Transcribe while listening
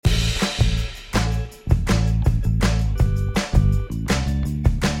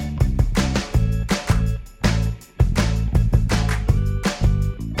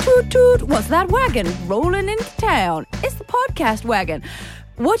What's that wagon rolling into town? It's the podcast wagon.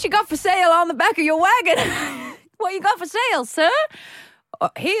 What you got for sale on the back of your wagon? What you got for sale, sir?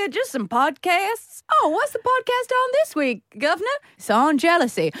 Here, just some podcasts. Oh, what's the podcast on this week, governor? It's on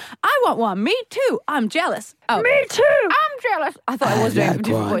jealousy. I want one. Me too. I'm jealous. Oh, me too. I'm jealous. I thought I was doing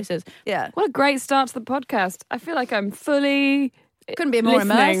different voices. Yeah. What a great start to the podcast. I feel like I'm fully Couldn't be more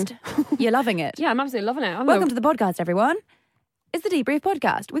listening. immersed. You're loving it. Yeah, I'm absolutely loving it. Welcome to the podcast, everyone. It's the Debrief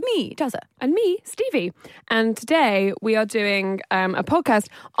Podcast with me, Tessa. And me, Stevie. And today we are doing a podcast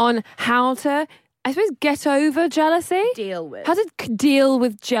on how to, I suppose, get over jealousy. Deal with. How to deal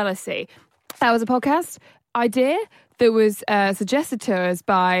with jealousy. That was a podcast idea that was suggested to us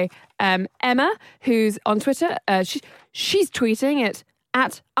by Emma, who's on Twitter. She's tweeting it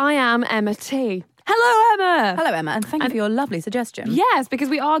at I am Emma T. Hello, Emma. Hello, Emma, and thank you for your lovely suggestion. Yes, because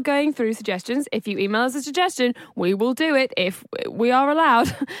we are going through suggestions. If you email us a suggestion, we will do it if we are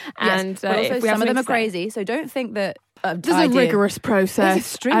allowed. And but also if we have some of them are something to say. crazy, so don't think that This is a rigorous process.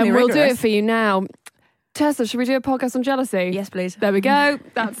 It's extremely and we'll do rigorous. it for you now. Tessa, should we do a podcast on jealousy? Yes, please. There we go.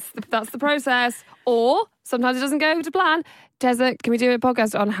 That's the process. Or sometimes it doesn't go to plan. Tessa, can we do a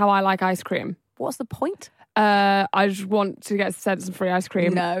podcast on how I like ice cream? What's the point? I just want to get sent some free ice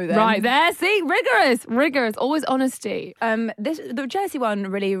cream. No, then. Right there. See, rigorous. Always honesty. The jealousy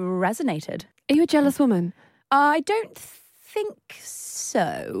one really resonated. Are you a jealous woman? I don't think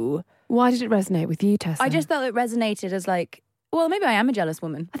so. Why did it resonate with you, Tessa? I just thought it resonated as like, well, maybe I am a jealous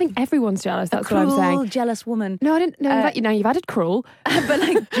woman. I think everyone's jealous. That's a cruel, what I'm saying. jealous woman. No, I didn't. No, you've added cruel. But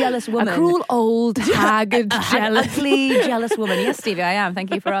like jealous woman. A cruel, old, haggard, jealous. Ugly, jealous woman. Yes, Stevie, I am.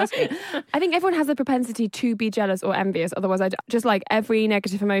 Thank you for asking. I think everyone has a propensity to be jealous or envious. Otherwise, just like every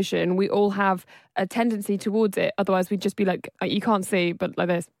negative emotion, we all have a tendency towards it. Otherwise, we'd just be like, you can't see, but like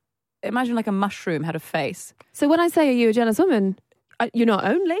this. Imagine like a mushroom had a face. So when I say, are you a jealous woman? You're not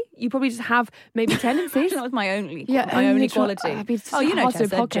only. You probably just have maybe tendencies. That was my only only quality. you know,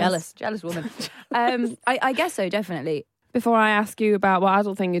 jealous woman. I guess so, definitely. Before I ask you about what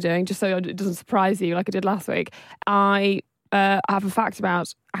adult thing you're doing, just so it doesn't surprise you like I did last week, I have a fact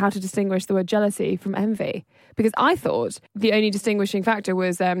about how to distinguish the word jealousy from envy. Because I thought the only distinguishing factor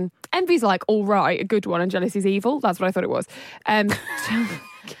was envy's like, all right, a good one, and jealousy's evil. That's what I thought it was.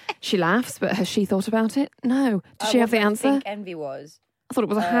 She laughs, but has she thought about it? No. Does she have the answer? I think envy was. I thought it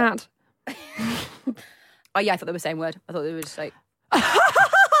was a hat. Oh yeah, I thought they were the same word. I thought they were just like.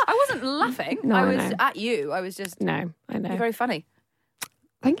 I wasn't laughing. No, I I was know. at you. I was just. No, I know. You're very funny.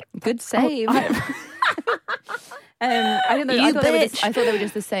 Thank you. Good save. Oh, I didn't know. You bitch. I thought they were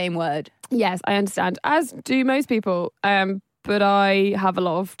just the same word. Yes, I understand. As do most people. But I have a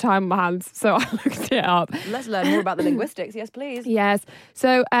lot of time on my hands, so I looked it up. Let's learn more about the linguistics. Yes, please. Yes.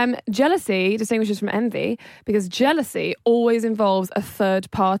 So jealousy distinguishes from envy because jealousy always involves a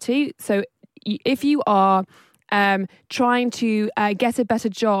third party. So if you are trying to get a better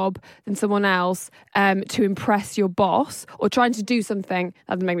job than someone else to impress your boss, or trying to do something,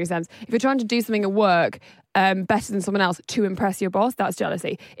 that doesn't make any sense. If you're trying to do something at work better than someone else to impress your boss, that's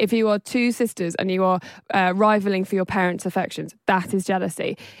jealousy. If you are two sisters and you are rivaling for your parents' affections, that is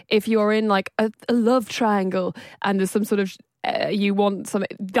jealousy. If you are in like a love triangle and there's some sort of you want something,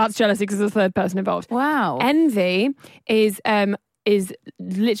 that's jealousy because there's a third person involved. Wow. Envy is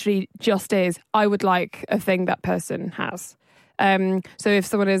literally just I would like a thing that person has. So if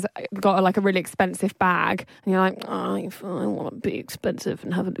someone has got like a really expensive bag and you're like, oh, I want to be expensive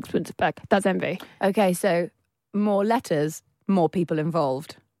and have an expensive bag, that's envy. Okay, so more letters, more people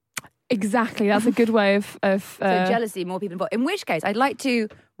involved. Exactly, that's a good way of so jealousy, more people involved. In which case, I'd like to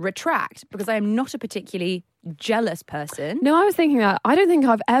retract because I am not a particularly jealous person. No, I was thinking that. I don't think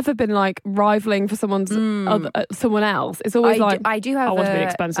I've ever been like rivaling for someone else. It's always I do have I want to be an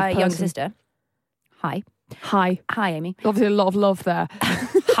expensive person. Young sister. Hi, Amy. Obviously, a lot of love there.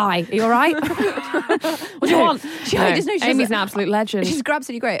 Hi, are you all right? What do you want? I just know Amy's an absolute legend. She's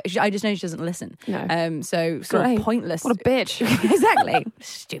absolutely great. I just know she doesn't listen. No. So sort of pointless. What a bitch. Exactly.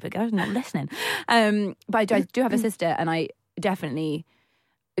 Stupid girl, not listening. But I do have a sister, and I definitely,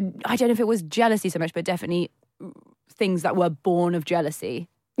 I don't know if it was jealousy so much, but definitely things that were born of jealousy.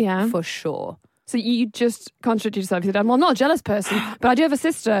 Yeah. For sure. So you just contradicted yourself. You said, well, I'm not a jealous person, but I do have a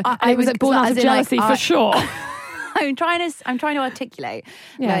sister. I was born out of jealousy for sure. I'm trying to articulate.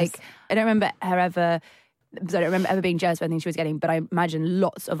 Yes. Like, I don't remember ever being jealous of anything she was getting, but I imagine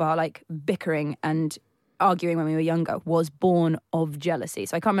lots of our like bickering and arguing when we were younger was born of jealousy.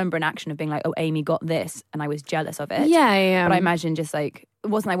 So I can't remember an action of being like, oh, Amy got this and I was jealous of it. Yeah. But I imagine just like, it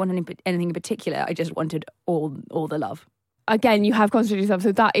wasn't I wanted anything in particular. I just wanted all the love. Again, you have contradicted yourself.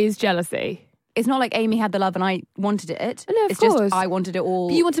 So that is jealousy. It's not like Amy had the love and I wanted it. No, of it's course. just I wanted it all.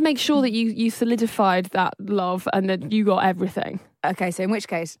 But you want to make sure that you solidified that love and that you got everything. Okay, so in which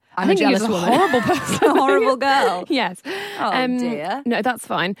case, I I'm think a jealous you're just woman. a horrible person. A horrible girl. Yes. Oh, dear. No, that's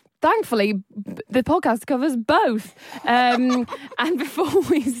fine. Thankfully, the podcast covers both. And before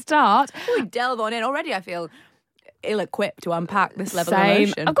we start... We delve on in. Already I feel ill-equipped to unpack this level of Same.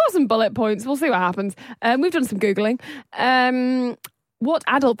 emotion. I've got some bullet points. We'll see what happens. We've done some Googling. What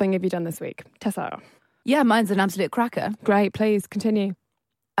adult thing have you done this week? Tessa? Yeah, mine's an absolute cracker. Great, please, continue.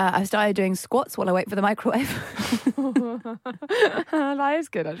 I've started doing squats while I wait for the microwave. That is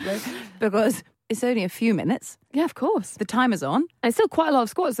good, actually. Because it's only a few minutes. Yeah, of course. The timer's on. And it's still quite a lot of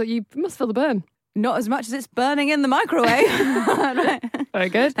squats, so you must feel the burn. Not as much as it's burning in the microwave. Very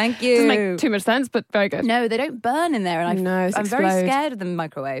good. Thank you. Doesn't make too much sense, but very good. No, they don't burn in there. And I'm very scared of the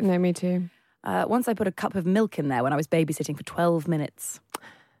microwave. No, me too. Once I put a cup of milk in there when I was babysitting for 12 minutes.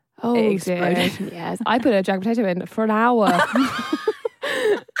 Oh, it dear. exploded. Yes. I put a jagged potato in for an hour.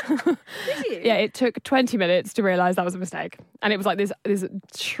 Did you? Yeah, it took 20 minutes to realise that was a mistake. And it was like this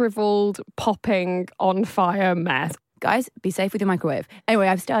shriveled, popping, on fire mess. Guys, be safe with your microwave. Anyway,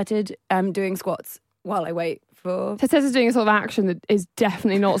 I've started doing squats while I wait for... Tessa's doing a sort of action that is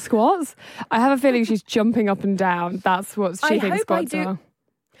definitely not squats. I have a feeling she's jumping up and down. That's what she thinks squats are.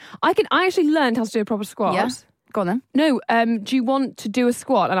 I actually learned how to do a proper squat. Yeah? Go on then. No, do you want to do a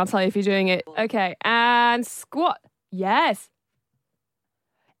squat? And I'll tell you if you're doing it. Okay, and squat. Yes.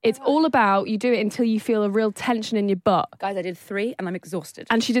 It's all about, you do it until you feel a real tension in your butt. Guys, I did 3 and I'm exhausted.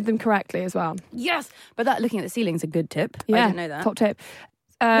 And she did them correctly as well. Yes! But that looking at the ceiling is a good tip. Yeah, I didn't know that. Top tip.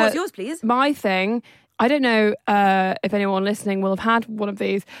 What's yours, please? My thing, I don't know if anyone listening will have had one of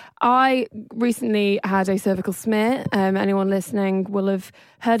these. I recently had a cervical smear. Anyone listening will have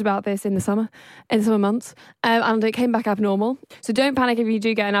heard about this in the summer months. And it came back abnormal. So don't panic if you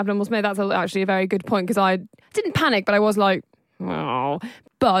do get an abnormal smear. That's actually a very good point, because I didn't panic, but I was like, oh.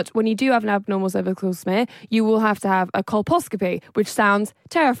 But when you do have an abnormal cervical smear, you will have to have a colposcopy, which sounds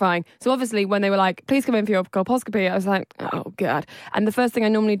terrifying. So obviously when they were like, please come in for your colposcopy, I was like, oh God. And the first thing I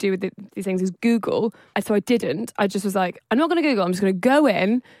normally do with these things is Google. And so I didn't. I just was like, I'm not going to Google. I'm just going to go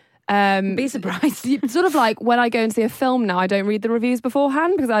in. Be surprised. Sort of like when I go and see a film now, I don't read the reviews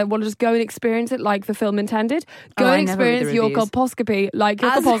beforehand because I want to just go and experience it like the film intended. Go and experience your colposcopy like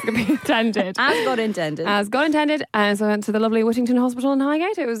your colposcopy intended. As God intended. As God intended. And so I went to the lovely Whittington Hospital in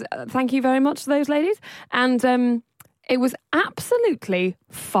Highgate. It was, thank you very much to those ladies. And it was absolutely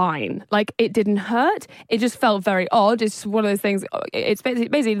fine. Like, it didn't hurt. It just felt very odd. It's one of those things. It's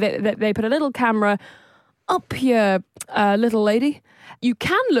basically they put a little camera up your little lady. You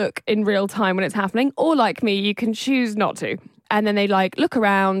can look in real time when it's happening, or like me, you can choose not to. And then they like look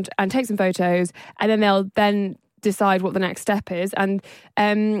around and take some photos, and then they'll then decide what the next step is. And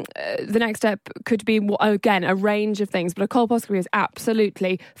the next step could be, again, a range of things, but a colposcopy is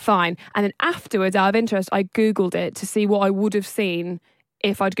absolutely fine. And then afterwards, out of interest, I Googled it to see what I would have seen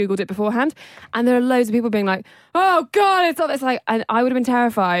if I'd Googled it beforehand. And there are loads of people being like, oh God, it's like, and I would have been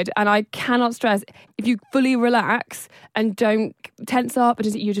terrified. And I cannot stress, if you fully relax and don't tense up,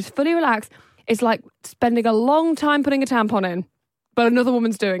 and you just fully relax, it's like spending a long time putting a tampon in, but another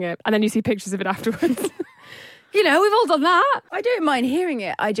woman's doing it. And then you see pictures of it afterwards. You know, we've all done that. I don't mind hearing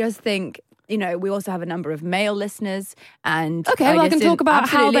it. I just think, you know, we also have a number of male listeners, and okay, well, I can talk about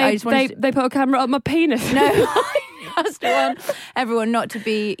how they put a camera up my penis. No, I just want everyone not to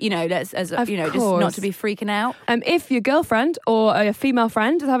be, you know, just not to be freaking out. If your girlfriend or a female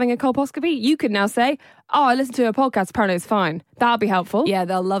friend is having a colposcopy, you can now say, "Oh, I listened to a podcast. Apparently, it's fine." That'll be helpful. Yeah,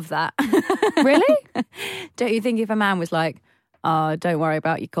 they'll love that. Really? Don't you think if a man was like, don't worry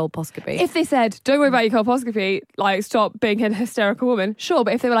about your colposcopy. If they said, don't worry about your colposcopy, like, stop being a hysterical woman, sure.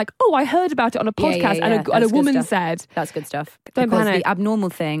 But if they were like, oh, I heard about it on a podcast and a woman said... That's good stuff. Don't panic. The abnormal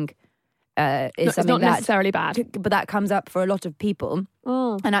thing is something not necessarily bad. But that comes up for a lot of people.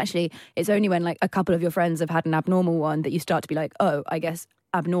 Oh. And actually, it's only when like a couple of your friends have had an abnormal one that you start to be like, oh, I guess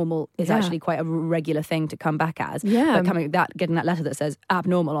abnormal is actually quite a regular thing to come back as. Yeah. But getting that letter that says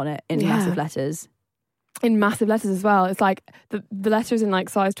abnormal on it in massive letters. In massive letters as well. It's like the letter is in like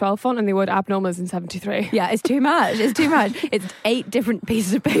size 12 font and the word abnormal is in 73. Yeah, it's too much. It's too much. It's 8 different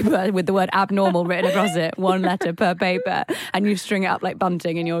pieces of paper with the word abnormal written across it, 1 letter per paper, and you string it up like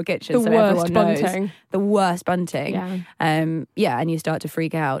bunting in your kitchen. The worst bunting. The worst bunting. Yeah. And you start to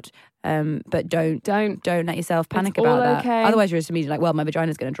freak out. But don't let yourself panic it's about all that. okay. Otherwise, you're just immediately like, well, my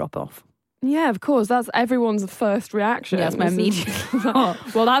vagina's going to drop off. Yeah, of course. That's everyone's first reaction. Yeah, that's my immediate.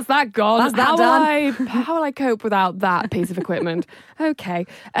 Well, that's that gone. That's that done. How will I cope without that piece of equipment? Okay.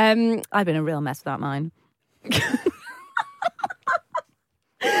 I've been a real mess without mine.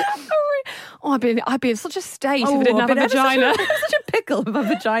 Oh, I'd be in such a state if I didn't have a vagina. Such a pickle if a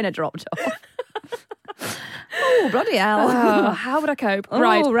vagina dropped off. Oh, bloody hell. How would I cope?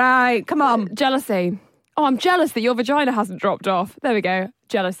 Right. Come on. Jealousy. Oh, I'm jealous that your vagina hasn't dropped off. There we go.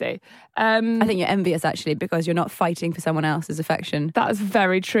 Jealousy. I think you're envious, actually, because you're not fighting for someone else's affection. That is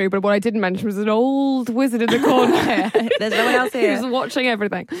very true. But what I didn't mention was an old wizard in the corner. There's no one else here. Who's watching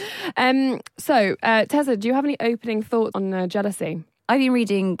everything. So, Tessa, do you have any opening thoughts on jealousy? I've been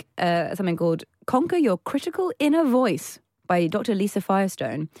reading something called Conquer Your Critical Inner Voice by Dr. Lisa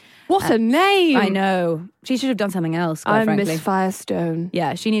Firestone. What a name! I know. She should have done something else, quite frankly. Miss Firestone.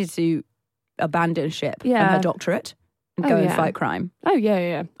 Yeah, she needed to abandon ship from Yeah. her doctorate and go and fight crime. Oh,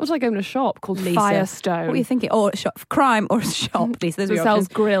 yeah. What was I going to a shop called Lisa. Firestone? What are you thinking? Or a shop, crime or a shop, Lisa. Those are That your sells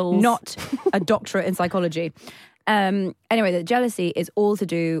options. grills. Not a doctorate in psychology. Anyway, the jealousy is all to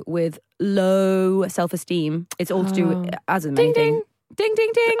do with low self-esteem. It's all to do with, as a main thing. Ding,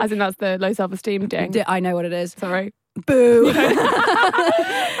 ding, ding. As in that's the low self-esteem ding. I know what it is. Sorry. Boo.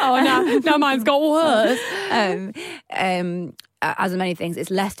 Now mine's got worse. As in many things, it's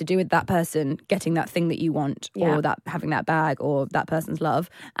less to do with that person getting that thing that you want, or that having that bag, or that person's love,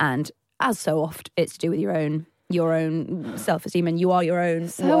 and as so oft, it's to do with your own self-esteem, and you are your own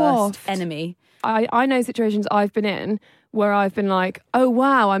worst enemy. I know situations I've been in where I've been like, oh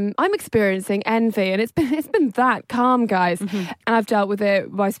wow, I'm experiencing envy, and it's been that calm, guys. And I've dealt with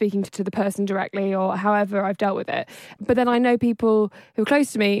it by speaking to the person directly, or however I've dealt with it. But then I know people who are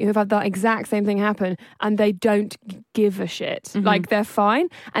close to me who've had that exact same thing happen, and they don't give a shit. Like, they're fine,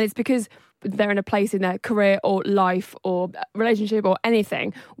 and it's because they're in a place in their career or life or relationship or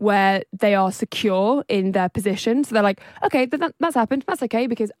anything where they are secure in their position. So they're like, okay, that's happened. That's okay,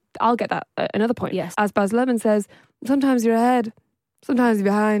 because I'll get that at another point. Yes. As Baz Luhrmann says, sometimes you're ahead, sometimes you're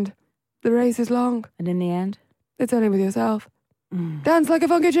behind. The race is long. And in the end, it's only with yourself. Dance like a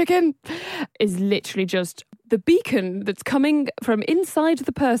funky chicken is literally just the beacon that's coming from inside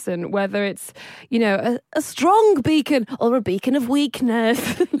the person, whether it's, a strong beacon or a beacon of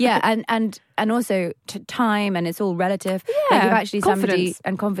weakness. Yeah, and also time, and it's all relative. Yeah, like if actually confidence. somebody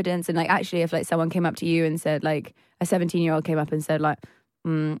and confidence, and like actually if like someone came up to you and said, like a 17-year-old came up and said like,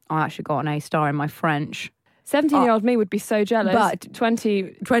 I actually got an A star in my French. 17-year-old me would be so jealous. But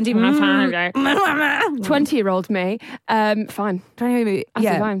 20-year-old me, fine. 20,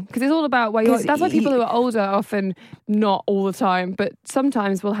 Absolutely fine. Because it's all about where you're. That's why people who are older often, not all the time, but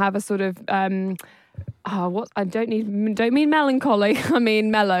sometimes will have a sort of I don't mean melancholy. I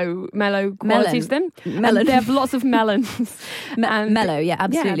mean mellow qualities to them. Melon. They have lots of melons. Mellow, yeah,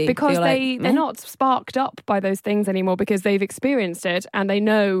 absolutely. Yeah, because they're not sparked up by those things anymore, because they've experienced it and they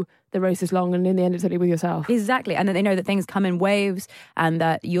know the race is long, and in the end it's only with yourself. Exactly. And then they know that things come in waves, and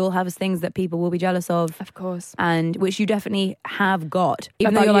that you'll have things that people will be jealous of. Of course. And which you definitely have got.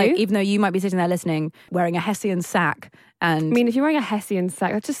 Even About though you? even though you might be sitting there listening, wearing a Hessian sack. And I mean, if you're wearing a Hessian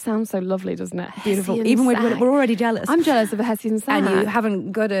sack, that just sounds so lovely, doesn't it? Beautiful. Hessian even sack. when we're already jealous. I'm jealous of a Hessian sack. And you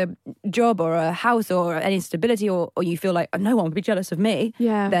haven't got a job or a house or any stability, or you feel like, oh, no one would be jealous of me.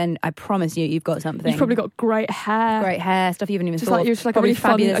 Yeah. Then I promise you've got something. You've probably got great hair. Great hair, stuff you haven't even Just thought like of. you're just like Probably a really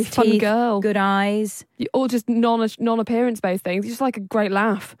fabulous fun teeth, girl. good eyes. All just non-appearance based things. You're just like a great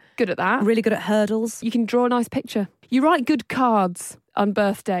laugh. Good at that. Really good at hurdles. You can draw a nice picture. You write good cards on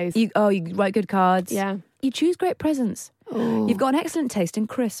birthdays. You write good cards. Yeah. You choose great presents. Oh. You've got an excellent taste in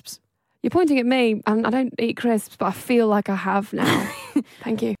crisps. You're pointing at me, and I don't eat crisps, but I feel like I have now.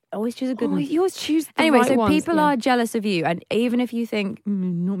 Thank you. Always choose a good one. You always choose the Anyway, right so ones. people Yeah. are jealous of you, and even if you think,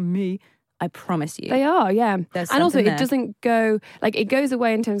 not me, I promise you. They are, yeah. There's And also, something there. it doesn't go, like, it goes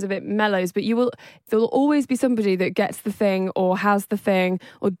away in terms of it mellows, but there'll always be somebody that gets the thing or has the thing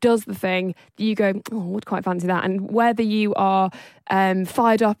or does the thing that you go, oh, I would quite fancy that. And whether you are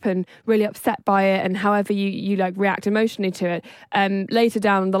fired up and really upset by it, and however you like react emotionally to it, later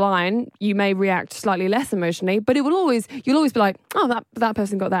down the line, you may react slightly less emotionally, but you'll always be like, oh, that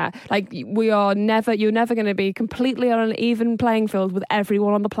person got that. Like, you're never going to be completely on an even playing field with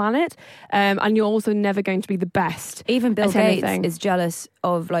everyone on the planet. And you're also never going to be the best. Even Bill at Gates anything. is jealous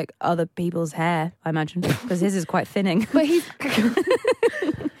of like other people's hair, I imagine, because his is quite thinning. But he's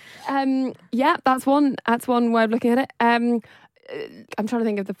yeah, that's one way of looking at it. I'm trying to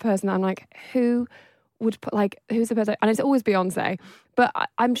think of the person that I'm like, who would put, like, who's the person? And it's always Beyonce, but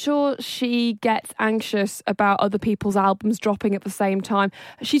I'm sure she gets anxious about other people's albums dropping at the same time.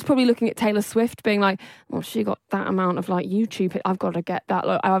 She's probably looking at Taylor Swift being like, well, she got that amount of like YouTube hit, I've got to get that.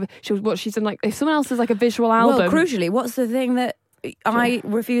 Look, she's done, like, if someone else has like a visual album. Well, crucially, what's the thing that I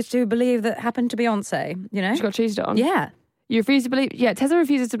refuse to believe that happened to Beyonce, you know? She got cheated on. Yeah. You refuse to believe? Yeah, Tessa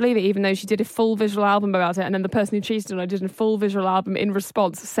refuses to believe it, even though she did a full visual album about it, and then the person who cheated on her did a full visual album in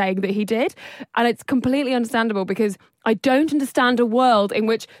response, saying that he did. And it's completely understandable, because I don't understand a world in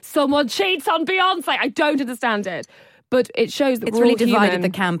which someone cheats on Beyonce. I don't understand it. But it shows that it's we're really all divided human. the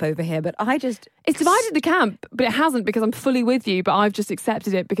camp over here, but It's divided the camp, but it hasn't, because I'm fully with you, but I've just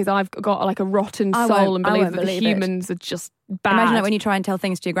accepted it because I've got like a rotten soul and believe that the humans are just bad. Imagine that when you try and tell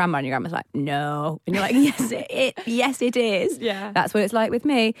things to your grandma and your grandma's like, no. And you're like, yes, it is. Yeah. That's what it's like with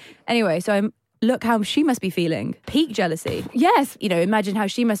me. Anyway, so look how she must be feeling. Peak jealousy. Yes. You know, imagine how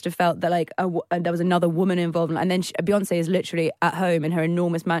she must have felt that like there was another woman involved. And then Beyonce is literally at home in her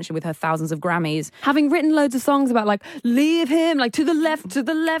enormous mansion with her thousands of Grammys. Having written loads of songs about like, leave him, like to the left,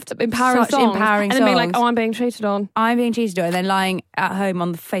 empowering Such songs. empowering and then being like, songs. oh, I'm being cheated on. I'm being cheated on. And then lying at home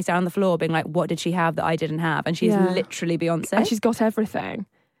on the face down on the floor being like, what did she have that I didn't have? And she's literally Beyonce. And she's got everything.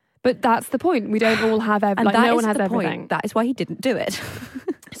 But that's the point. We don't all have everything. And Like, that no is one has the everything. point. That is why he didn't do it.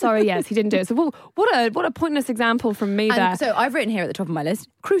 Sorry, yes, he didn't do it. So what a pointless example from me there. And so I've written here at the top of my list,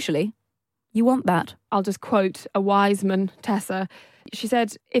 crucially, you want that. I'll just quote a wise man, Tessa. She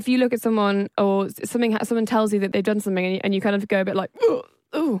said, if you look at someone or someone tells you that they've done something and you kind of go a bit like,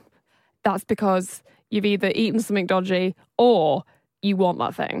 ooh, that's because you've either eaten something dodgy or you want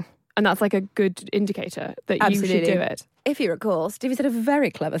that thing. And that's like a good indicator that you should do it. If you recall, Stevie said a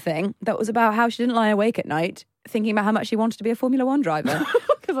very clever thing that was about how she didn't lie awake at night thinking about how much she wanted to be a Formula One driver.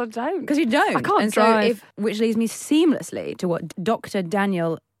 Because I don't. Because you don't. I can't and drive. So which leads me seamlessly to what Dr.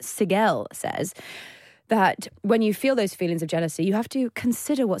 Daniel Siegel says, that when you feel those feelings of jealousy, you have to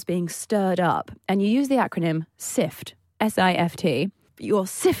consider what's being stirred up. And you use the acronym SIFT, S-I-F-T. You're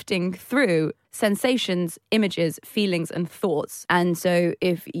sifting through sensations, images, feelings, and thoughts. And so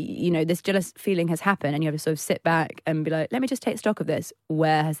if, you know, this jealous feeling has happened and you have to sort of sit back and be like, let me just take stock of this.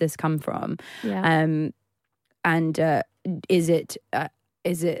 Where has this come from? Yeah. And is it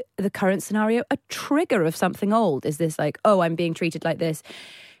the current scenario a trigger of something old? Is this like, oh, I'm being treated like this?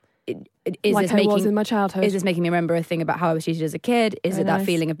 Is like this I was in my childhood. Is this making me remember a thing about how I was treated as a kid? Is Very it that nice.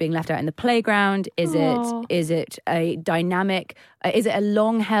 feeling of being left out in the playground? Is it a dynamic? Is it a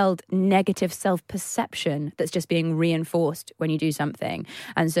long-held negative self-perception that's just being reinforced when you do something?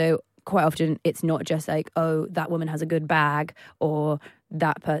 And so quite often it's not just like, oh, that woman has a good bag, or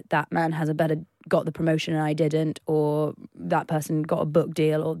that man has got the promotion and I didn't, or that person got a book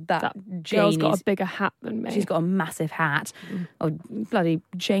deal, or that girl's got Janie's a bigger hat than me. she's got a massive hat, or bloody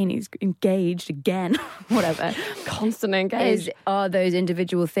Janie's engaged again, whatever. Constantly engaged. Are those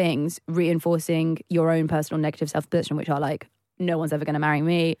individual things reinforcing your own personal negative self-perception, which are like, no one's ever going to marry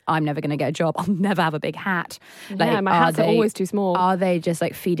me, I'm never going to get a job, I'll never have a big hat. Yeah, my hats are always too small. Are they just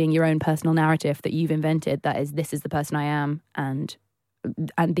like feeding your own personal narrative that you've invented, that is, this is the person I am, and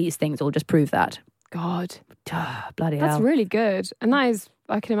these things all just prove that? God. Bloody hell. That's really good. And that is,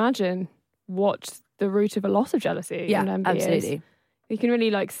 I can imagine, what the root of a lot of jealousy and envy absolutely. is. You can really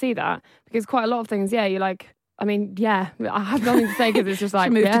like see that, because quite a lot of things, you're like, I mean, I have nothing to say because it's just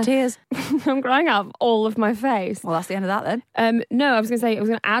like, Move to tears. I'm crying out of all of my face. Well, that's the end of that then. No, I was going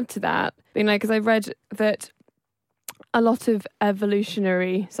to add to that, being like, because I read that a lot of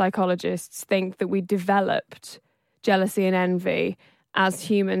evolutionary psychologists think that we developed jealousy and envy as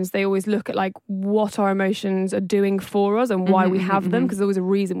humans. They always look at like what our emotions are doing for us and why we have them, because there's always a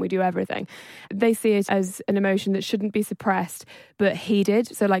reason we do everything. They see it as an emotion that shouldn't be suppressed but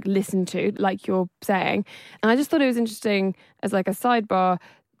heeded, so like listened to, like you're saying. And I just thought it was interesting as like a sidebar.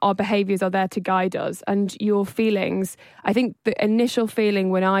 Our behaviours are there to guide us, and your feelings, I think the initial feeling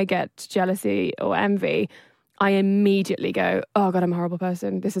when I get jealousy or envy, I immediately go, oh God, I'm a horrible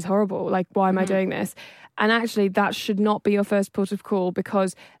person. This is horrible. Like, why am I doing this? And actually, that should not be your first port of call,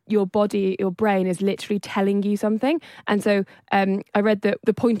 because your body, your brain is literally telling you something. And so I read that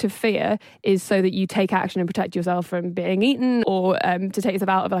the point of fear is so that you take action and protect yourself from being eaten, or to take yourself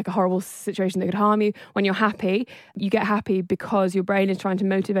out of like a horrible situation that could harm you. When you're happy, you get happy because your brain is trying to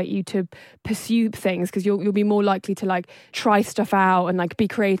motivate you to pursue things, because you'll be more likely to like try stuff out and like be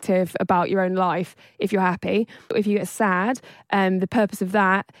creative about your own life if you're happy. But if you get sad, the purpose of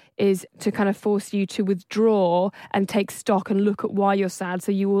that is to kind of force you to withdraw and take stock and look at why you're sad.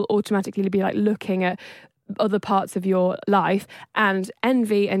 So you will automatically be like looking at other parts of your life. And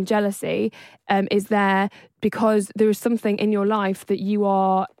envy and jealousy is there because there is something in your life that you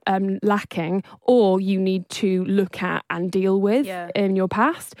are lacking, or you need to look at and deal with in your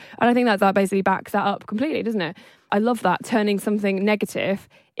past. And I think that basically backs that up completely, doesn't it? I love that, turning something negative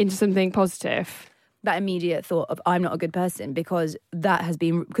into something positive. that immediate thought of I'm not a good person, because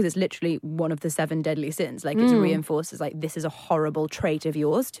it's literally one of the 7 deadly sins. Like it's reinforced as like, this is a horrible trait of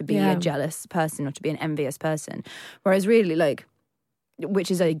yours to be a jealous person or to be an envious person. Whereas really, like,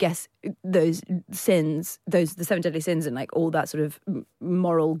 which is, I guess, those sins, the 7 deadly sins, and like all that sort of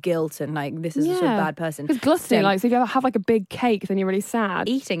moral guilt and like, this is a sort of bad person. It's gluttony, like, so if you ever have like a big cake, then you're really sad.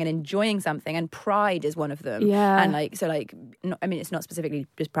 Eating and enjoying something, and pride is one of them. Yeah. And like, so like, I mean, it's not specifically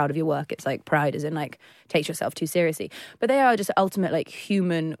just proud of your work, it's like pride as in like, takes yourself too seriously. But they are just ultimate like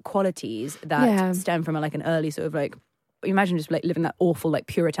human qualities that stem from like an early sort of like, imagine just like living that awful like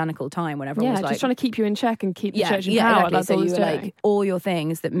puritanical time when everyone was like, just trying to keep you in check and keep the church in power. Exactly. That's so all you it's were doing. like all your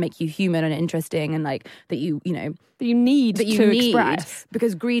things that make you human and interesting, and like that you need to express,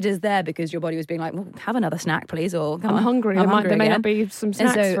 because greed is there because your body was being like, well, have another snack please, or I'm hungry. There may not be some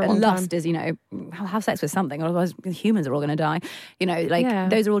snacks. And so for a long lust time. is have sex with something, otherwise humans are all going to die.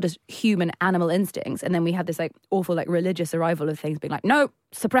 Those are all just human animal instincts. And then we had this like awful like religious arrival of things being like, no,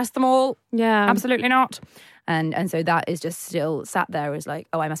 suppress them all. Yeah, absolutely not. And so that is just still sat there as like,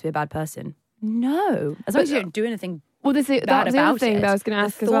 oh, I must be a bad person. No, as long as you don't do anything. Well, that's the other thing that I was going to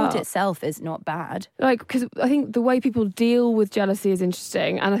ask as well. The thought itself is not bad. Like, because I think the way people deal with jealousy is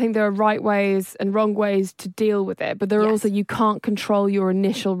interesting, and I think there are right ways and wrong ways to deal with it, but there are also, you can't control your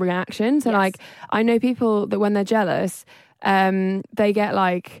initial reaction. So like, I know people that when they're jealous, they get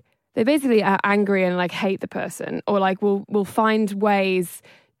like, they basically are angry and like hate the person, or like will find ways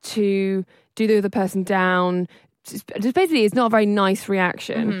to do the other person down. Just basically, it's not a very nice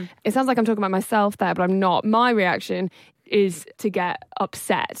reaction. It sounds like I'm talking about myself there, but I'm not. My reaction is to get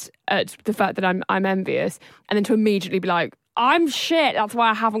upset at the fact that I'm envious, and then to immediately be like, I'm shit, that's why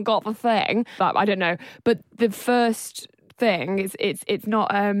I haven't got the thing. But I don't know. But the first thing is it's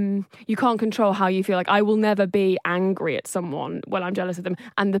not you can't control how you feel. Like, I will never be angry at someone when I'm jealous of them,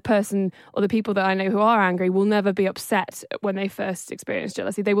 and the person or the people that I know who are angry will never be upset when they first experience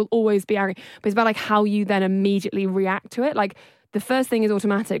jealousy. They will always be angry, but it's about like how you then immediately react to it. Like, the first thing is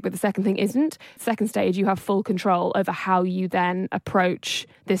automatic, but the second thing isn't. Second stage, you have full control over how you then approach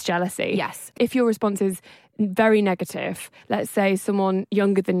this jealousy. Yes. If your response is very negative, let's say someone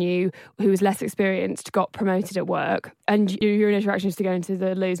younger than you who is less experienced got promoted at work, and your initial reaction is to go into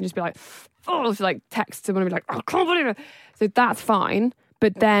the loo and just be like, oh, to like text someone and be like, oh, I can't believe it. So that's fine.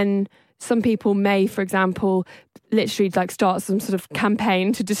 But then some people may, for example, literally like start some sort of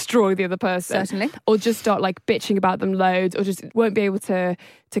campaign to destroy the other person. Certainly. Or just start like bitching about them loads, or just won't be able to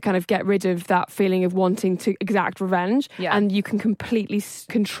kind of get rid of that feeling of wanting to exact revenge. Yeah. And you can completely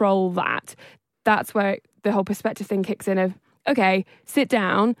control that. That's where the whole perspective thing kicks in of, okay, sit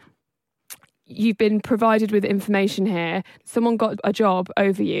down. You've been provided with information here. Someone got a job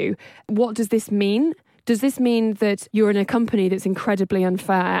over you. What does this mean? Does this mean that you're in a company that's incredibly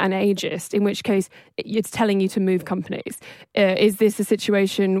unfair and ageist, in which case it's telling you to move companies? Is this a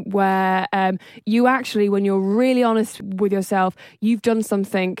situation where you actually, when you're really honest with yourself, you've done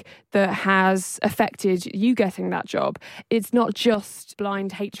something that has affected you getting that job? It's not just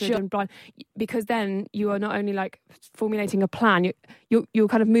blind hatred and blind, because then you are not only like formulating a plan, you're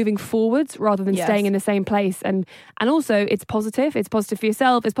kind of moving forwards rather than staying in the same place. And also it's positive. It's positive for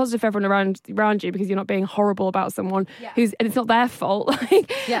yourself. It's positive for everyone around you, because you're not being horrible about someone and it's not their fault.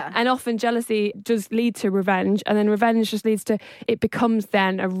 And often jealousy does lead to revenge, and then revenge just leads to, it becomes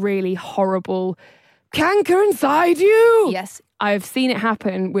then a really horrible canker inside you. Yes. I've seen it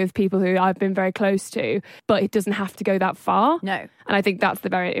happen with people who I've been very close to, but it doesn't have to go that far. No. And I think that's the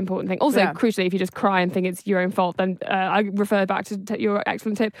very important thing. Also, crucially, if you just cry and think it's your own fault, then I refer back to your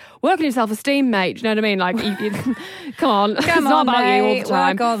excellent tip. Work on your self-esteem, mate. Do you know what I mean? Like, come on. It's not about you all the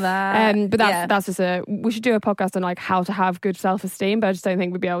time. Work on that. But that's just we should do a podcast on like how to have good self-esteem, but I just don't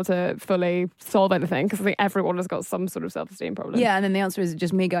think we'd be able to fully solve anything, because I think everyone has got some sort of self-esteem problem. Yeah, and then the answer is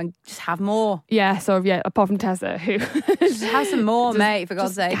just me going, just have more. Yeah, so apart from Tessa, who... just have some more, mate, for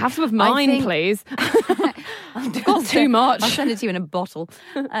God's sake. Have some of mine, please. I've got too much. I'll send it to you in a bottle.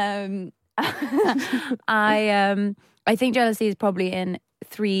 I think jealousy is probably in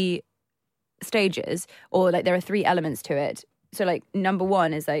 3 stages, or like there are 3 elements to it. So like number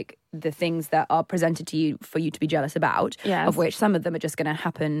 1 is like the things that are presented to you for you to be jealous about, of which some of them are just going to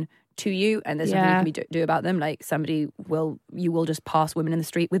happen to you, and there's nothing you can do about them. Like you will just pass women in the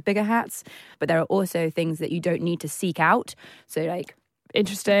street with bigger hats. But there are also things that you don't need to seek out. So like,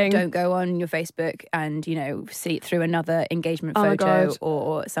 interesting, don't go on your Facebook and see it through another engagement photo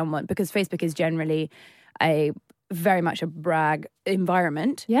or someone, because Facebook is generally very much a brag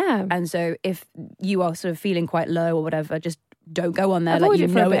environment. Yeah. And so if you are sort of feeling quite low or whatever, just don't go on there. Avoid Like, you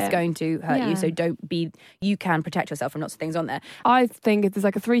it for a know it's bit. going to hurt Yeah. you. So you can protect yourself from lots of things on there. I think there's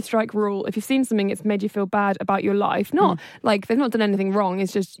like a 3-strike rule. If you've seen something, it's made you feel bad about your life. Not like they've not done anything wrong.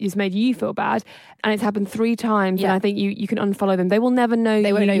 It's just it's made you feel bad, and it's happened 3 times. Yeah. And I think you can unfollow them. They will never know.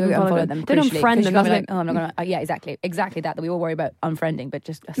 They won't know you can unfollow them. Don't crucially, unfriend 'cause them. you're gonna That's be like, like, oh, I'm not gonna. Yeah, exactly that we all worry about unfriending, but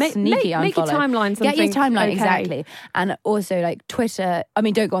just a Make sneaky unfollow. your timeline Get your something timeline okay. exactly, and also like Twitter. I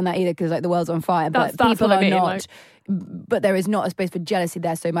mean, don't go on that either because like the world's on fire. But That's people what I are mean, not. like- But there is not a space for jealousy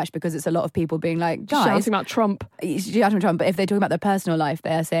there so much because it's a lot of people being like, guys, shouting about Trump. shouting at Trump. But if they're talking about their personal life,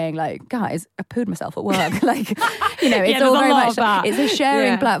 they're saying like, guys, I pooed myself at work. Like, you know, it's there's all a very lot much. of that. It's a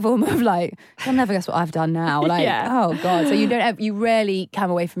sharing Yeah. platform of like, you'll never guess what I've done now. Like, oh god. So you rarely come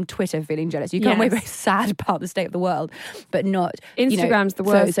away from Twitter feeling jealous. You come away Yes. very sad about the state of the world, but not. Instagram's the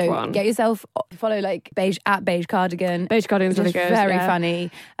worst so one. Get yourself follow like beige cardigan. Beige cardigan's Just really good. very yeah.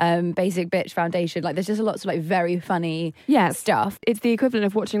 funny. Basic bitch foundation. Like there's just lots of like very funny stuff. It's the equivalent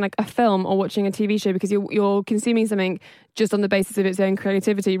of watching like a film or watching a TV show because you're consuming something just on the basis of its own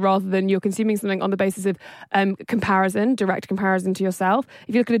creativity rather than you're consuming something on the basis of direct comparison to yourself.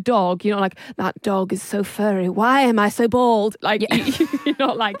 If you look at a dog, you're not like, that dog is so furry. Why am I so bald? Like, you're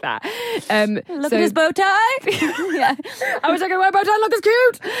not like that. Look at his bow tie. Yeah. I wish I could wear a bow tie and look as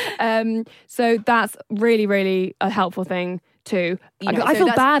cute. So that's really, really a helpful thing too. You know, I so feel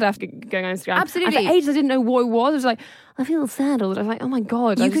that's- bad after going on Instagram. Absolutely. And for ages I didn't know what it was. I was like, I feel sad all the time. I was like, oh my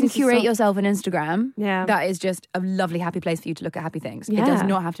God. I You just can need to curate stop. yourself on Instagram. Yeah. That is just a lovely, happy place for you to look at happy things. It Yeah. does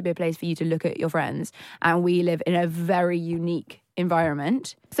not have to be a place for you to look at your friends. And we live in a very unique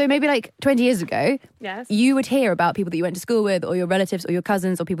environment. So maybe like 20 years ago, Yes. you would hear about people that you went to school with or your relatives or your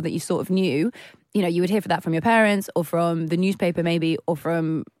cousins or people that you sort of knew. You know, you would hear that from your parents or from the newspaper maybe or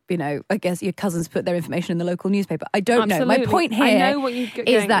from, you know, I guess your cousins put their information in the local newspaper. I don't know. My Absolutely. point I here know what you're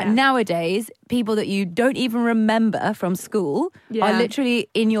is going that at. nowadays, people that you don't even remember from school Yeah. are literally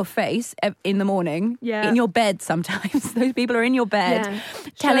in your face in the morning, Yeah. in your bed sometimes. Those people are in your bed Yeah.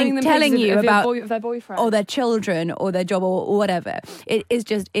 telling Showing them pictures you of about their boyfriend. or their children or their job or whatever. It is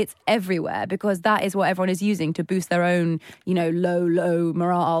just, it's everywhere because that is what everyone is using to boost their own, you know, low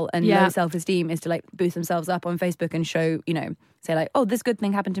morale and Yeah. low self-esteem is to like boost themselves up on Facebook and show, you know, say like, oh, this good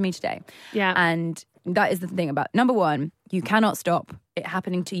thing happened to me today. Yeah. And that is the thing about, number one, you cannot stop it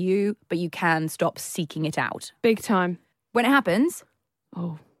happening to you, but you can stop seeking it out. Big time. When it happens,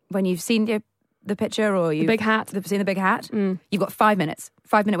 Oh. when you've seen the picture or you've big hat. seen the big hat, you've got 5 minutes,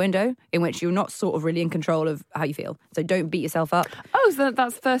 5-minute window in which you're not sort of really in control of how you feel. So don't beat yourself up. Oh, so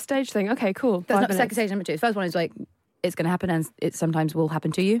that's first stage thing. Okay, cool. That's 5 not minutes. second stage. Number two. First one is like, it's going to happen and it sometimes will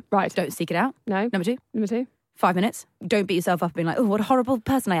happen to you. Right. Don't seek it out. No. Number two, Number 2. 5 minutes. Don't beat yourself up being like, oh, what a horrible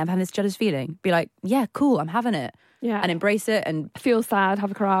person I am having this jealous feeling. Be like, yeah, cool, I'm having it. Yeah. And embrace it and Feel sad, have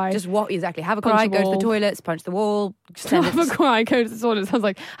a cry. just what exactly. Have a Punch cry, a go to the wall. toilets, punch the wall. Send have a it, cry, go to the toilet. It sounds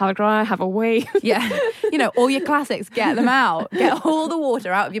like have a cry, have a wee. yeah. You know, all your classics, get them out. Get all the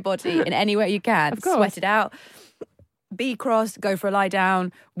water out of your body in any way you can. Of course. Sweat it out. Be cross, go for a lie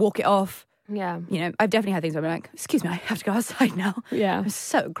down, walk it off. Yeah. You know, I've definitely had things where I'm like, excuse me, I have to go outside now. Yeah. I'm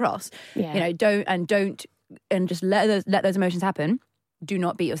so cross. Yeah. You know, don't just let those emotions happen. Do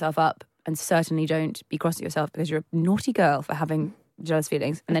not beat yourself up, and certainly don't be cross at yourself because you're a naughty girl for having jealous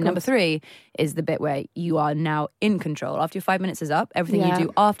feelings. And then number 3 is the bit where you are now in control. After your 5 minutes is up, everything Yeah. you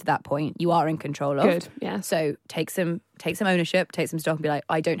do after that point, you are in control of. Good. Yeah. So take some ownership, take some stock, and be like,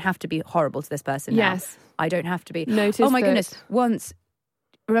 I don't have to be horrible to this person now. Yes. I don't have to be. Notice Oh my that- goodness! Once,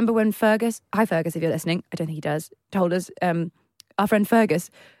 remember when Fergus? Hi Fergus, if you're listening, I don't think he does. Told us our friend Fergus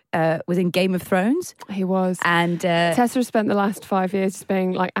was in Game of Thrones, He was. and Tessa spent the last 5 years just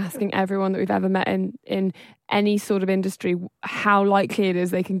being like asking everyone that we've ever met in any sort of industry how likely it is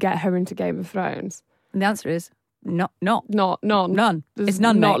they can get her into Game of Thrones. the answer is not None. none. There's It's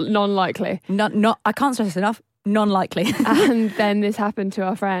none, not mate. non-likely. Not. I can't stress this enough. Non-likely. And then this happened to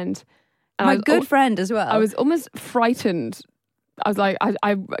our friend. And My I was good friend as well. I was almost frightened. I was like,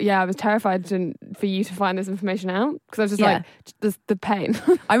 I was terrified for you to find this information out because I was just Yeah. like, the pain.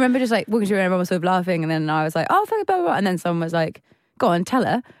 I remember just like walking through and everyone was sort of laughing, and then I was like, oh, fuck, blah, blah, blah. And then someone was like, go on, tell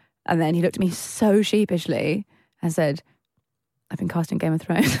her. And then he looked at me so sheepishly and said, I've been cast in Game of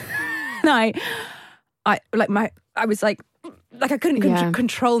Thrones. And I was like I couldn't Yeah.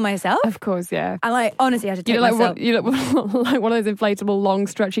 control myself. Of course, yeah. And like, honestly, I had to You take look like myself. you look like one of those inflatable, long,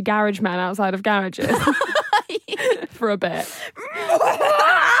 stretchy garage men outside of garages for a bit.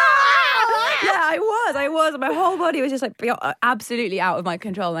 Yeah, I was. My whole body was just like absolutely out of my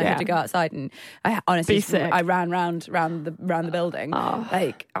control, and I had Yeah. to go outside. And I honestly, Be sick. I ran round the building. Oh.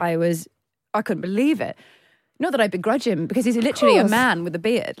 Like I couldn't believe it. Not that I begrudge him because he's literally a course. man with a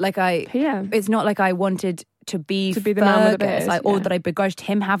beard. Yeah. It's not like I wanted to be the man with the Fergus, beard, or that I begrudged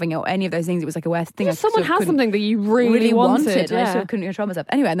him having it or any of those things. It was like a weird thing. If someone has something that you really wanted, and I sort of couldn't control myself.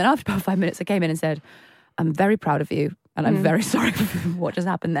 Anyway, and then after about 5 minutes, I came in and said, I'm very proud of you and I'm very sorry for what just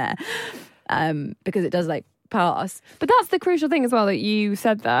happened there. Because it does like pass. But that's the crucial thing as well, that you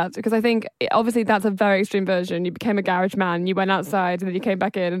said that, because I think obviously that's a very extreme version. You became a garage man, you went outside and then you came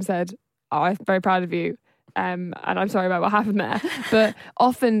back in and said, I'm very proud of you. And I'm sorry about what happened there. But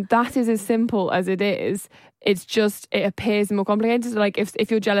often that is as simple as it is. It's just, it appears more complicated. Like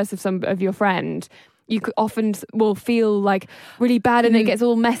if you're jealous of your friend, you often will feel like really bad and it gets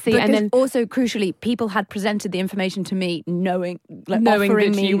all messy. Because and then also crucially, people had presented the information to me knowing that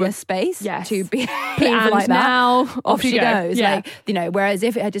offering me you were the space to be and like that. Now off she goes. Yeah. Like, you know, whereas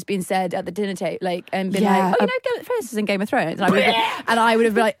if it had just been said at the dinner table, like, and been like, oh, you know, Fergus is in Game of Thrones. And I would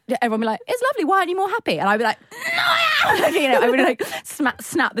have been like, everyone would be like, it's lovely, why aren't you more happy? And I'd be like, no, I am. Like, you know, I would have like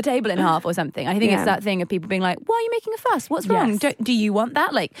snap the table in half or something. I think it's that thing of people being like, why are you making a fuss? What's wrong? Do you want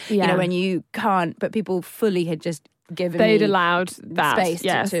that? Like, you know, when you can't, but people fully had just given they'd me allowed that space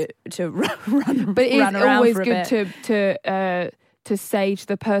to run. But it's always for a good bit. to say to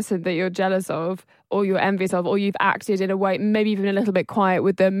the person that you're jealous of or you're envious of, or you've acted in a way, maybe you've been a little bit quiet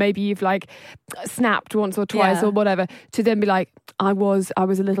with them, maybe you've like snapped once or twice or whatever, to then be like, I was a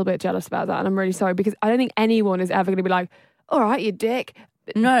little bit jealous about that and I'm really sorry, because I don't think anyone is ever going to be like, all right, you dick.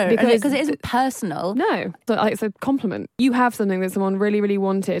 No, because it isn't personal. No, so, like, it's a compliment. You have something that someone really, really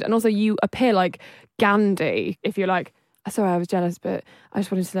wanted, and also you appear like Gandhi if you're like, sorry, I was jealous, but I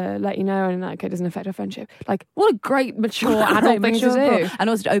just wanted to let you know, and like it doesn't affect our friendship. Like, what a great mature adult thing to do. And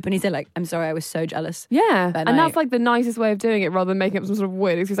also to openly say like, I'm sorry, I was so jealous. Yeah, and that's like the nicest way of doing it, rather than making up some sort of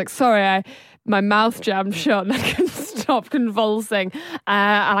weird excuse like, sorry, my mouth jammed shut and I couldn't stop convulsing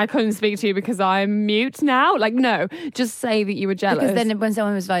and I couldn't speak to you because I'm mute now. Like, no, just say that you were jealous. Because then when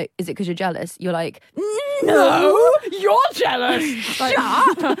someone was like, is it because you're jealous? You're like, no, you're jealous. Like,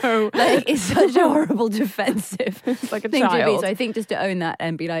 no. Like, it's such a horrible defensive it's like a thing child. to be. So I think just to own that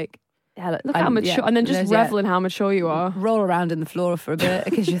and be like, look how mature, and then just revel in how mature you are. Roll around in the floor for a bit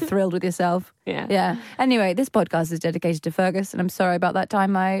because you're thrilled with yourself. Yeah. Anyway, this podcast is dedicated to Fergus, and I'm sorry about that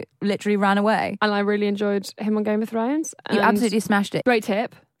time I literally ran away. And I really enjoyed him on Game of Thrones. You absolutely smashed it. Great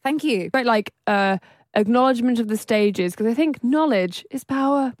tip. Thank you. Great, like, acknowledgement of the stages, because I think knowledge is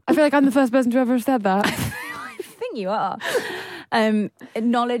power. I feel like I'm the first person to ever have said that. I think you are.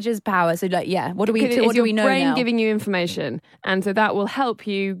 Knowledge is power. So, like, what do we know now? It's your brain giving you information, and so that will help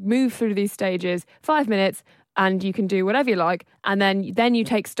you move through these stages. 5 minutes, and you can do whatever you like, and then you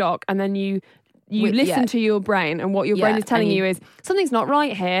take stock, and then you listen to your brain, and what your brain is telling you is something's not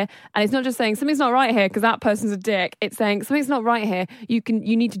right here. And it's not just saying something's not right here because that person's a dick. It's saying something's not right here. You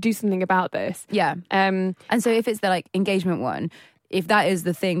need to do something about this. Yeah. And so if it's the like engagement one, if that is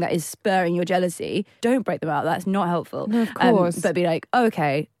the thing that is spurring your jealousy, don't break them out. That's not helpful. No, of course. But be like, that's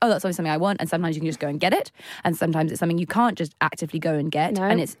always something I want. And sometimes you can just go and get it. And sometimes it's something you can't just actively go and get. No.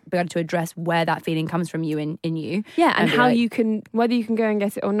 And it's better to address where that feeling comes from you in you. Yeah, and how you can, whether you can go and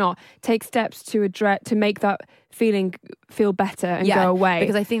get it or not, take steps to make that feeling feel better and go away.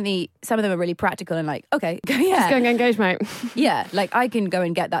 Because I think some of them are really practical and like, okay, just go and get engaged, mate. Yeah, like I can go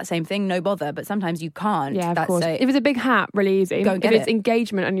and get that same thing, no bother, but sometimes you can't. Yeah, of course. If it's a big hat, really easy. Go and get if it's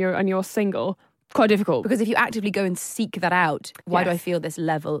engagement and you're single, quite difficult. Because if you actively go and seek that out, why do I feel this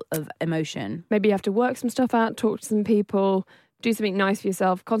level of emotion? Maybe you have to work some stuff out, talk to some people, do something nice for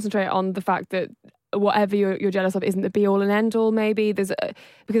yourself, concentrate on the fact that whatever you're jealous of isn't the be all and end all. Maybe because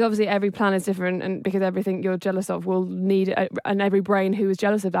obviously every plan is different, and because everything you're jealous of will need and every brain who is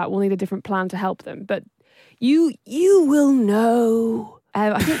jealous of that will need a different plan to help them. But you will know.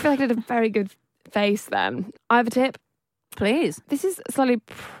 I feel like I did a very good face then. I have a tip. Please. This is slightly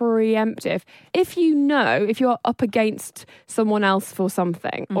preemptive. If you're up against someone else for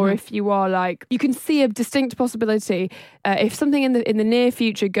something, or if you are like, you can see a distinct possibility, if something in the near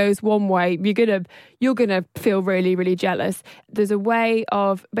future goes one way, you're gonna feel really, really jealous. There's a way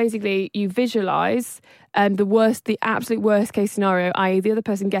of basically you visualize the absolute worst case scenario, i.e. the other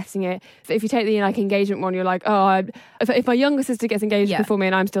person getting it. So if you take the like engagement one, you're like, if my younger sister gets engaged before me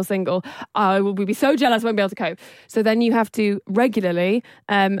and I'm still single, I will be so jealous I won't be able to cope. So then you have to regularly,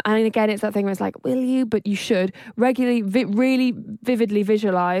 and again it's that thing where it's like, will you? But you should regularly, really vividly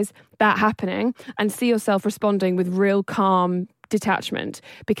visualize that happening and see yourself responding with real calm detachment,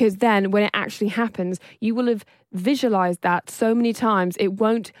 because then when it actually happens, you will have visualized that so many times it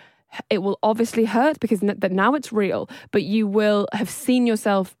will obviously hurt because now it's real, but you will have seen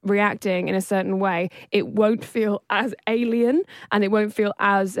yourself reacting in a certain way. It won't feel as alien, and it won't feel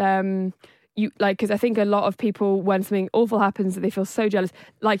as because I think a lot of people, when something awful happens, they feel so jealous.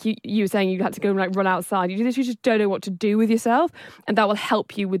 Like you were saying, you had to go and like run outside. You just don't know what to do with yourself, and that will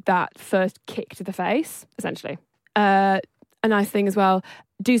help you with that first kick to the face, essentially. A nice thing as well,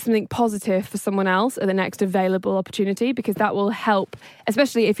 do something positive for someone else at the next available opportunity, because that will help,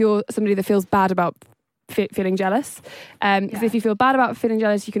 especially if you're somebody that feels bad about feeling jealous, because if you feel bad about feeling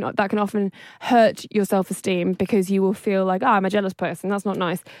jealous, that can often hurt your self-esteem, because you will feel like, I'm a jealous person, that's not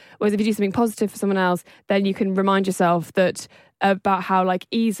nice. Whereas if you do something positive for someone else, then you can remind yourself that about how like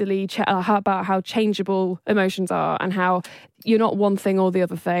easily about how changeable emotions are, and how you're not one thing or the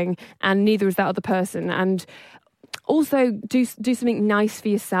other thing, and neither is that other person. And also do something nice for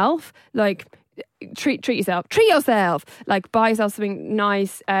yourself, like treat yourself, like buy yourself something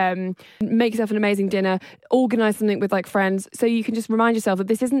nice, make yourself an amazing dinner, organize something with like friends, so you can just remind yourself that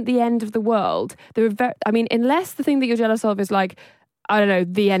this isn't the end of the world. Unless the thing that you're jealous of is like, I don't know,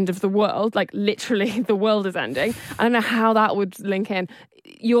 the end of the world, like literally the world is ending. I don't know how that would link in.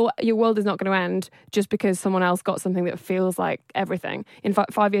 Your world is not going to end just because someone else got something that feels like everything. In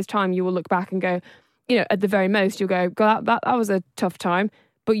 5 years' time, you will look back and go, at the very most, you'll go, God, that was a tough time.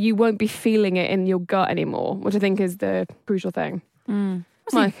 But you won't be feeling it in your gut anymore, which I think is the crucial thing.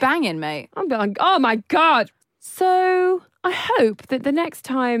 What's he banging, mate? I'm like, oh my God. So I hope that the next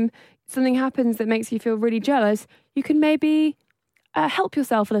time something happens that makes you feel really jealous, you can maybe help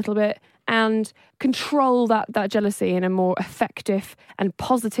yourself a little bit and control that jealousy in a more effective and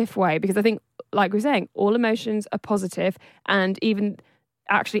positive way. Because I think, like we were saying, all emotions are positive, and even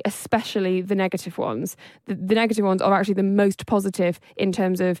actually especially the negative ones. The negative ones are actually the most positive in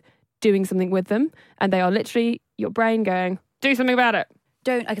terms of doing something with them, and they are literally your brain going, do something about it.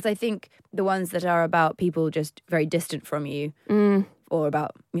 Because I think the ones that are about people just very distant from you, or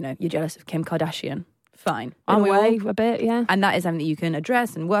about, you're jealous of Kim Kardashian, fine. In a way, a bit, yeah. And that is something that you can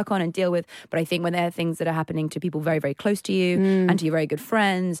address and work on and deal with. But I think when there are things that are happening to people very, very close to you and to your very good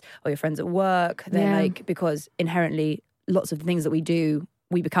friends or your friends at work, then because inherently lots of the things that we do,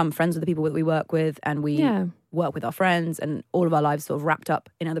 we become friends with the people that we work with, and we work with our friends, and all of our lives sort of wrapped up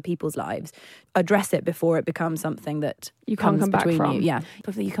in other people's lives. Address it before it becomes something that you can't come back from. You. Yeah,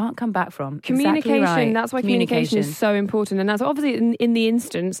 you can't come back from. Communication, exactly right. That's why communication is so important. And that's obviously in the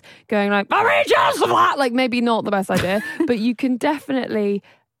instance going like, I'm really jealous of that, like maybe not the best idea, but you can definitely...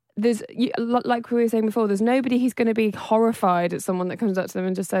 like we were saying before, there's nobody who's going to be horrified at someone that comes up to them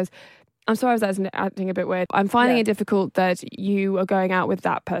and just says, I'm sorry if that's acting a bit weird. I'm finding it difficult that you are going out with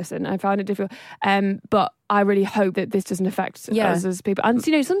that person. I find it difficult. But I really hope that this doesn't affect us as people. And,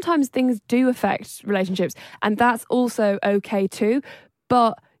 sometimes things do affect relationships, and that's also okay too.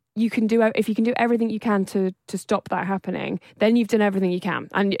 But if you can do everything you can to stop that happening, then you've done everything you can.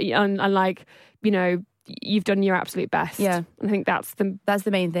 And you've done your absolute best. Yeah. I think that's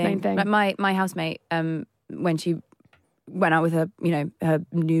the main thing. Like my housemate, when she went out with her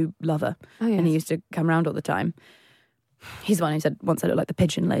new lover, and he used to come around all the time. He's the one who said once I looked like the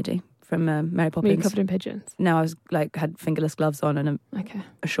pigeon lady from Mary Poppins. Were you covered in pigeons? No, I was like had fingerless gloves on and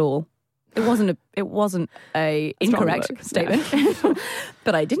a shawl. It wasn't a incorrect statement,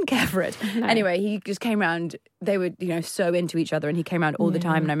 but I didn't care for it. No. Anyway, he just came round. They were so into each other, and he came round all the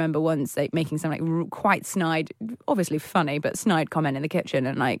time. And I remember once making some like quite snide, obviously funny, but snide comment in the kitchen,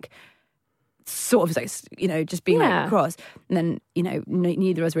 and like sort of like just being like cross. And then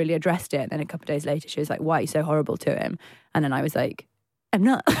neither of us really addressed it. And then a couple of days later, she was like, "Why are you so horrible to him?" And then I was like, I'm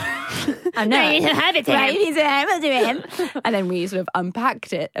not. I'm not. You have it to him. And then we sort of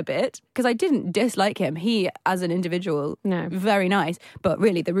unpacked it a bit, because I didn't dislike him. He, as an individual, very nice. But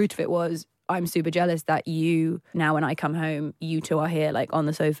really, the root of it was, I'm super jealous that now when I come home, you two are here like on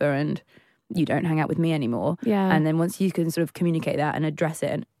the sofa and you don't hang out with me anymore. Yeah. And then once you can sort of communicate that and address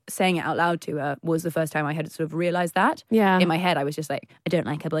it, and saying it out loud to her was the first time I had sort of realised that. Yeah. In my head, I was just like, I don't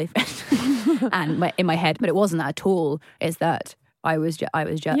like her boyfriend. And in my head, but it wasn't that at all. It's that I was jealous.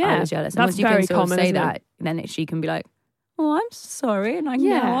 And that's once you very can sort common, of say that, then she can be like, "Oh, I'm sorry," and I'm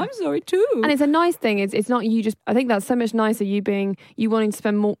sorry too. And it's a nice thing. It's not you just. I think that's so much nicer. You wanting to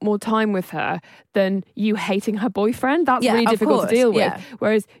spend more time with her than you hating her boyfriend. That's really difficult to deal with. Yeah.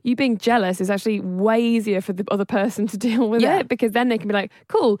 Whereas you being jealous is actually way easier for the other person to deal with it, because then they can be like,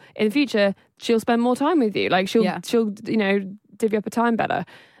 "Cool, in the future she'll spend more time with you. Like she'll divvy up her time better."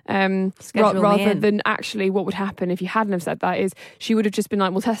 Rather than actually what would happen if you hadn't have said that is she would have just been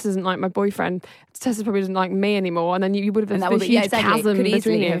like, well, Tessa doesn't like my boyfriend, Tessa probably doesn't like me anymore, and then you would have been a huge chasm could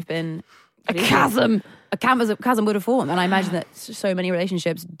between you. Have been a chasm would have formed. And I imagine that so many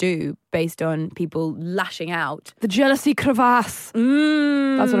relationships do, based on people lashing out. The jealousy crevasse.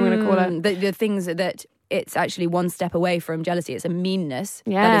 That's what I'm going to call it. The things that it's actually one step away from jealousy. It's a meanness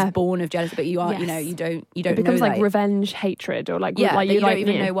that Yeah. is born of jealousy, but you are, Yes. you don't It becomes know like that. revenge hatred, or like, Yeah, like you don't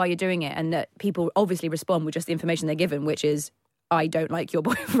even yeah. know why you're doing it, and that people obviously respond with just the information they're given, which is, I don't like your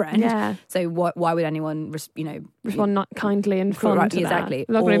boyfriend. Yeah. So why would anyone, Respond not kindly and fun Right, to that. exactly.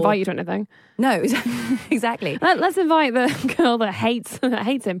 They're not going Or- to invite you to anything. No, exactly. Let's invite the girl that hates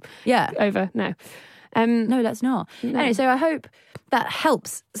him Yeah. over. No. No, that's not. Anyway, so I hope that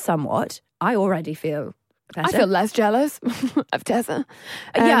helps somewhat. I already feel better. I feel less jealous of Tessa.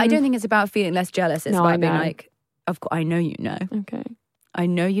 Yeah, I don't think it's about feeling less jealous. It's No, I about being know. like, of course, I know you know. Okay. I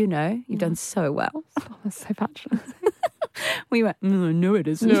know you know. You've done so well. Oh, that's so bachelor. We went, I know it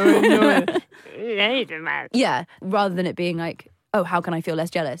isn't. No. Yeah, rather than it being like, oh, how can I feel less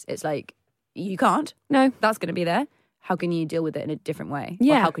jealous? It's like, you can't. No. That's going to be there. How can you deal with it in a different way?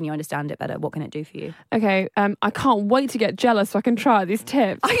 Yeah. Or how can you understand it better? What can it do for you? Okay. I can't wait to get jealous so I can try these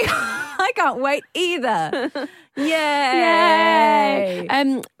tips. I can't wait either.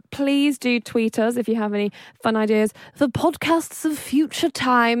 Yay! Please do tweet us if you have any fun ideas. The podcasts of future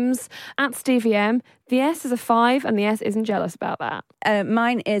times at Stevie M. The S is a 5 and the S isn't jealous about that.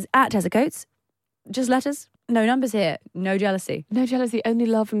 Mine is at Tessa Coates. Just letters. No numbers here. No jealousy. No jealousy, only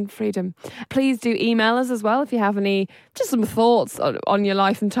love and freedom. Please do email us as well if you have any, just some thoughts on your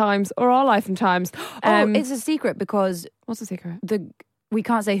life and times or our life and times. It's a secret because What's the secret? we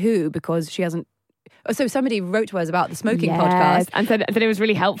can't say who because she hasn't. So somebody wrote to us about the smoking Yes, podcast and said that it was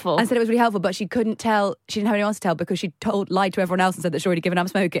really helpful. and said it was really helpful, but she couldn't tell. She didn't have anyone else to tell because she lied to everyone else and said that she'd already given up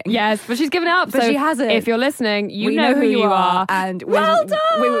smoking. Yes, but she's given it up. But so she hasn't. If you're listening, we know who you are. and Well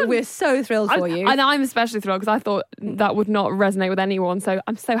done! we're so thrilled for you. And I'm especially thrilled because I thought that would not resonate with anyone. So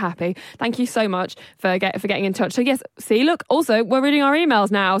I'm so happy. Thank you so much for getting in touch. So yes, see, look, also we're reading our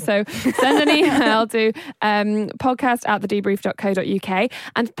emails now. So send an email to podcast@thedebrief.co.uk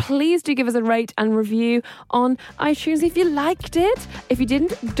and please do give us a rate and review on iTunes if you liked it. If you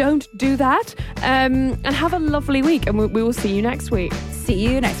didn't, don't do that. And have a lovely week and we will see you next week. See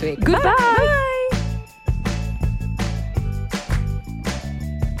you next week. Goodbye. Bye.